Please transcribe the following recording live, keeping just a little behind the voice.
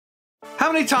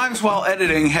How many times while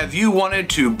editing have you wanted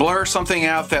to blur something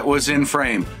out that was in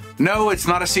frame? No, it's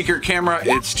not a secret camera,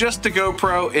 it's just a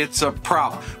GoPro, it's a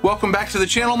prop. Welcome back to the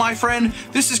channel, my friend.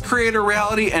 This is Creator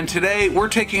Reality, and today we're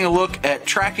taking a look at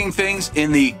tracking things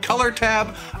in the color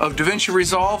tab of Davinci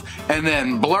Resolve and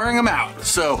then blurring them out.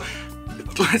 So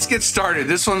let's get started.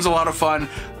 This one's a lot of fun.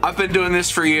 I've been doing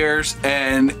this for years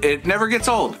and it never gets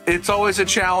old. It's always a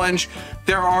challenge.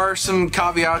 There are some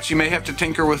caveats. You may have to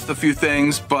tinker with a few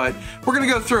things, but we're gonna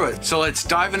go through it. So let's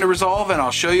dive into Resolve and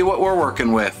I'll show you what we're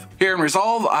working with. Here in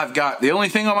Resolve, I've got the only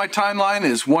thing on my timeline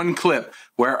is one clip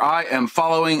where I am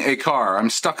following a car.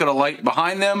 I'm stuck at a light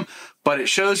behind them, but it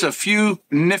shows a few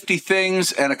nifty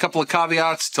things and a couple of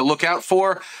caveats to look out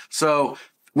for. So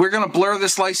we're gonna blur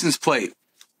this license plate.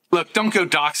 Look, don't go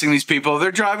doxing these people.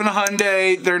 They're driving a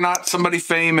Hyundai. They're not somebody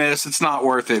famous. It's not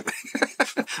worth it.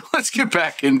 Let's get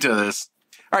back into this.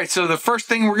 All right, so the first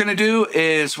thing we're gonna do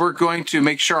is we're going to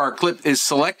make sure our clip is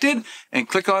selected and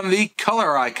click on the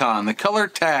color icon, the color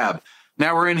tab.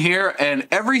 Now we're in here and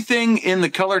everything in the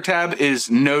color tab is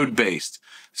node-based.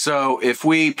 So if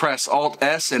we press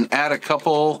Alt-S and add a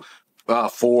couple,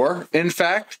 4 in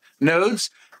fact, nodes,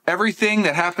 everything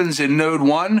that happens in node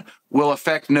 1 will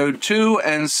affect node 2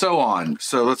 and so on.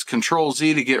 So let's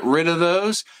Control-Z to get rid of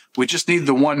those. We just need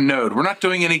the one node. We're not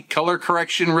doing any color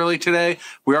correction really today.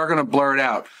 We are gonna blur it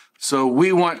out. So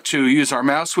we want to use our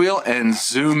mouse wheel and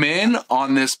zoom in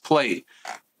on this plate.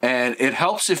 And it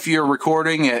helps if you're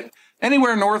recording at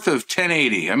anywhere north of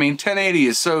 1080. I mean, 1080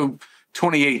 is so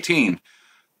 2018.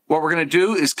 What we're gonna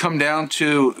do is come down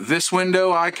to this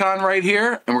window icon right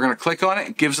here, and we're gonna click on it.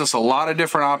 It gives us a lot of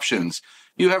different options.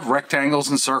 You have rectangles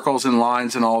and circles and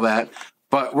lines and all that,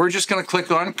 but we're just gonna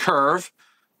click on curve,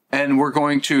 and we're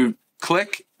going to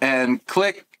click and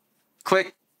click,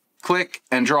 click, click,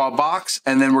 and draw a box,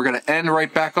 and then we're gonna end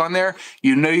right back on there.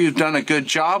 You know you've done a good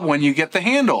job when you get the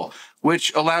handle,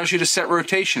 which allows you to set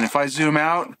rotation. If I zoom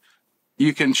out,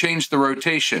 you can change the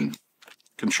rotation.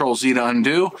 Control-Z to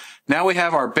undo. Now we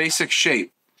have our basic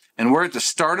shape, and we're at the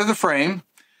start of the frame,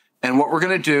 and what we're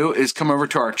gonna do is come over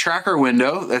to our tracker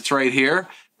window, that's right here.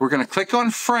 We're gonna click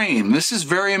on frame. This is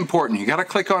very important. You gotta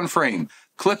click on frame.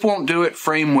 Clip won't do it,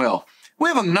 frame will. We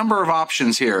have a number of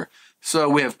options here. So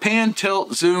we have pan,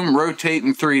 tilt, zoom, rotate,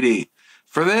 and 3D.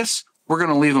 For this, we're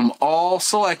gonna leave them all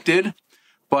selected,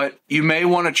 but you may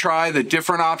wanna try the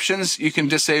different options. You can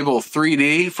disable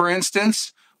 3D, for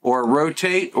instance, or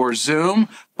rotate or zoom,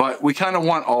 but we kind of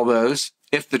want all those.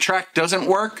 If the track doesn't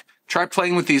work, try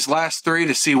playing with these last 3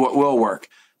 to see what will work.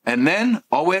 And then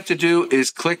all we have to do is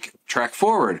click track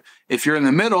forward. If you're in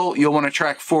the middle, you'll want to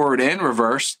track forward and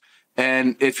reverse.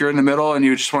 And if you're in the middle and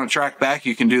you just want to track back,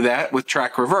 you can do that with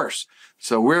track reverse.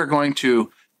 So we're going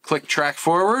to click track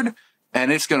forward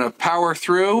and it's going to power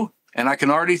through, and I can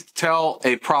already tell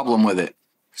a problem with it.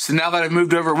 So now that I've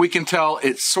moved over, we can tell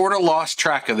it sort of lost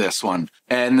track of this one.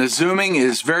 And the zooming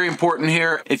is very important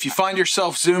here. If you find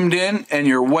yourself zoomed in and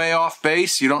you're way off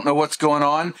base, you don't know what's going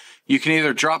on, you can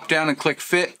either drop down and click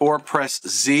fit or press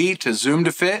Z to zoom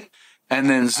to fit and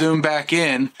then zoom back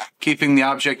in, keeping the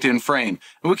object in frame.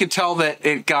 And we can tell that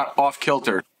it got off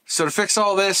kilter. So to fix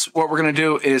all this, what we're gonna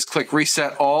do is click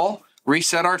reset all,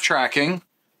 reset our tracking,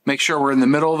 make sure we're in the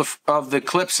middle of the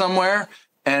clip somewhere,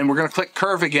 and we're gonna click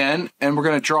curve again, and we're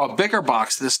gonna draw a bigger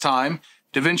box this time.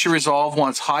 Davinci Resolve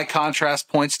wants high contrast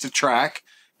points to track,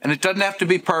 and it doesn't have to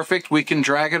be perfect. We can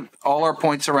drag it, all our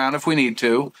points around if we need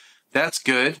to. That's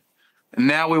good. And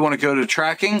now we wanna go to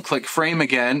tracking, click frame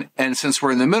again, and since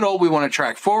we're in the middle, we wanna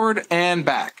track forward and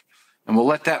back. And we'll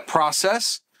let that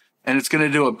process, and it's gonna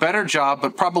do a better job,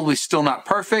 but probably still not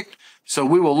perfect. So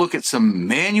we will look at some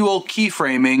manual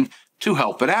keyframing to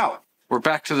help it out. We're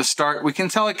back to the start. We can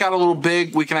tell it got a little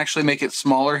big. We can actually make it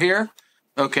smaller here.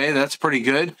 Okay, that's pretty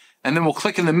good. And then we'll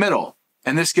click in the middle.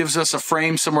 And this gives us a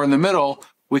frame somewhere in the middle.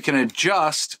 We can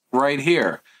adjust right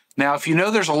here. Now, if you know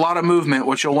there's a lot of movement,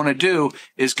 what you'll want to do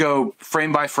is go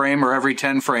frame by frame or every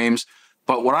 10 frames.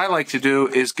 But what I like to do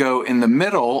is go in the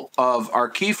middle of our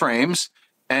keyframes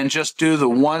and just do the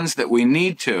ones that we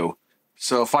need to.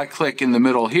 So if I click in the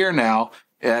middle here now,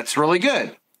 that's really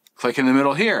good. Click in the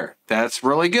middle here. That's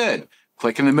really good.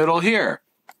 Click in the middle here.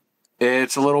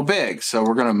 It's a little big, so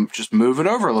we're gonna just move it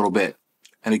over a little bit.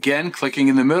 And again, clicking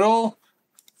in the middle,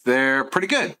 they're pretty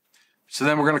good. So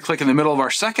then we're gonna click in the middle of our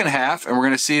second half, and we're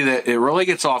gonna see that it really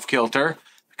gets off kilter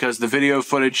because the video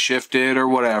footage shifted or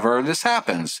whatever. This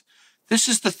happens. This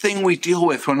is the thing we deal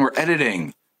with when we're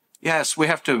editing. Yes, we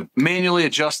have to manually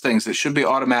adjust things that should be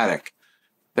automatic.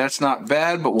 That's not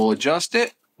bad, but we'll adjust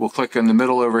it. We'll click in the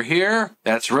middle over here.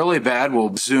 That's really bad.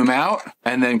 We'll zoom out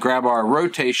and then grab our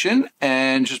rotation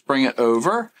and just bring it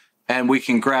over. and we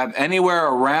can grab anywhere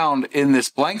around in this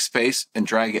blank space and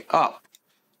drag it up.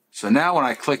 So now when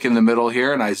I click in the middle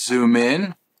here and I zoom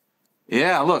in,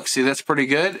 yeah, look, see, that's pretty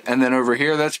good. And then over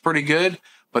here, that's pretty good.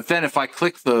 But then if I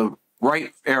click the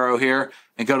right arrow here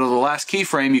and go to the last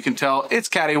keyframe, you can tell it's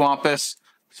cattywampus.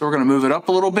 So we're going to move it up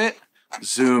a little bit,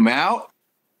 zoom out,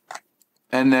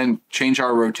 and then change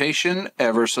our rotation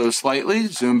ever so slightly,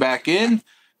 zoom back in,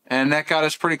 and that got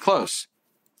us pretty close.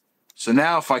 So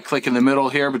now if I click in the middle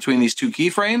here between these two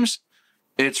keyframes,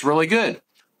 it's really good.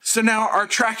 So now our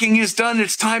tracking is done.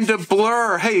 It's time to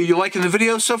blur. Hey, are you liking the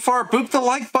video so far? Boop the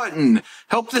like button.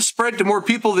 Help this spread to more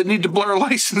people that need to blur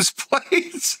license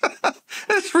plates.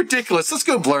 That's ridiculous. Let's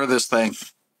go blur this thing.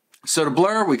 So to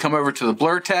blur, we come over to the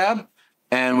blur tab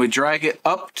and we drag it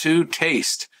up to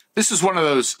taste. This is one of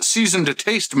those season to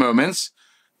taste moments.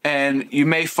 And you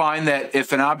may find that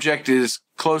if an object is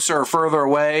closer or further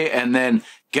away and then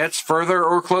gets further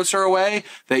or closer away,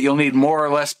 that you'll need more or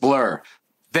less blur.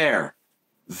 There.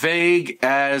 Vague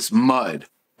as mud,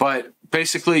 but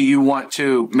basically you want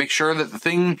to make sure that the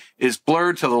thing is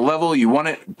blurred to the level you want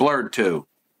it blurred to.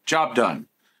 Job done.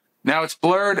 Now it's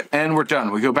blurred and we're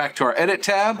done. We go back to our edit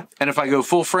tab, and if I go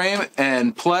full frame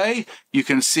and play, you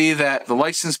can see that the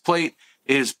license plate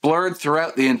is blurred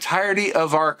throughout the entirety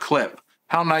of our clip.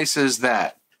 How nice is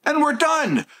that? And we're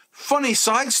done. Funny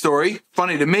side story,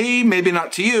 funny to me, maybe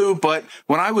not to you, but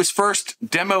when I was first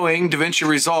demoing Davinci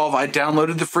Resolve, I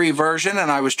downloaded the free version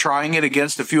and I was trying it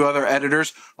against a few other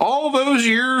editors all those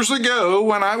years ago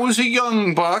when I was a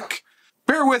young buck.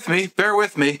 Bear with me, bear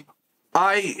with me.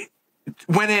 I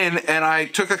went in and I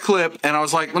took a clip and I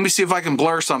was like, let me see if I can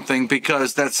blur something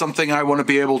because that's something I want to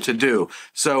be able to do.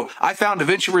 So I found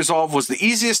Davinci Resolve was the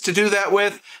easiest to do that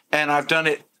with, and I've done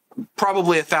it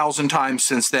probably 1,000 times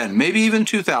since then, maybe even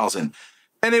 2,000.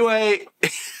 Anyway,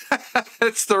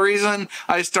 that's the reason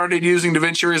I started using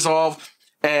Davinci Resolve,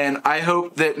 and I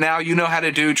hope that now you know how to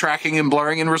do tracking and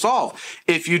blurring in Resolve.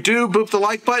 If you do, boop the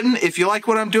like button. If you like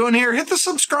what I'm doing here, hit the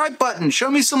subscribe button. Show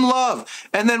me some love,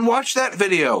 and then watch that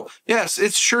video. Yes,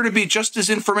 it's sure to be just as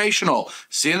informational.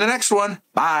 See you in the next one.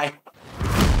 Bye.